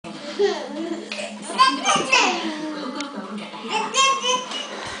Try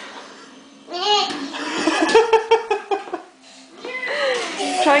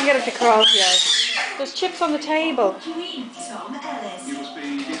and get him to crawl here. There's chips on the table. Tom Ellis. You must be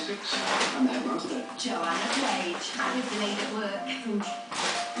year 6. I'm the headmaster. Joanna Page. I was delayed at work.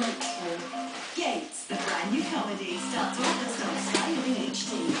 Gates, the brand new comedy, starts August on Sky Living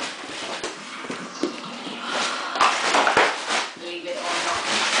HD. Believe it or not,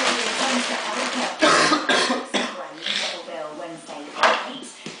 Wednesday at 8. Wednesday at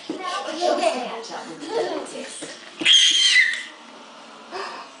 8. Now a chance to catch up with the latest.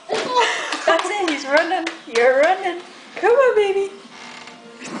 That's it, he's running. You're running. Come on, baby.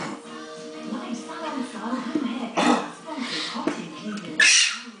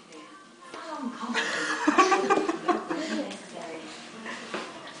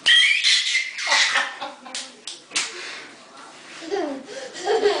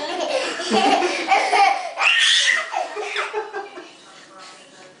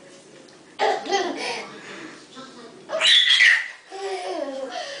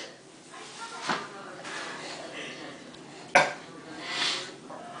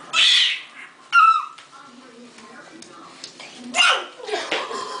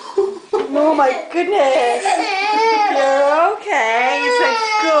 Oh my goodness. You're okay. It's a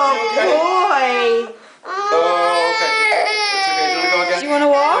good boy. Oh, okay. It's okay. Do you want to go again? Do you want to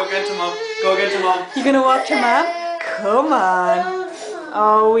walk? Go again to mom. Go again to mom. You gonna walk to mom? Come on.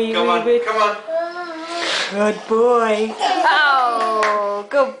 Oh, Come on. Come on. Good boy. Oh,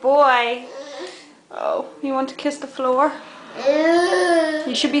 good boy. Oh, you want to kiss the floor?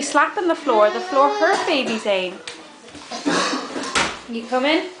 You should be slapping the floor. The floor hurt baby Zain. You come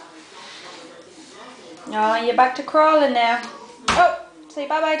in? No, you're back to crawling now. Oh, say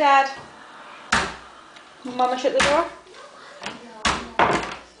bye-bye, Dad. Mama, shut the door.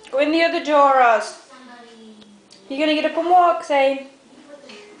 Go in the other door, Roz. You gonna get up and walk, Zain?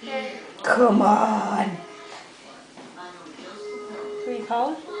 Come on. Who are you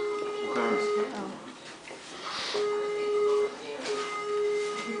calling? Oh.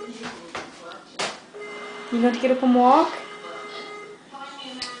 You going to get up and walk?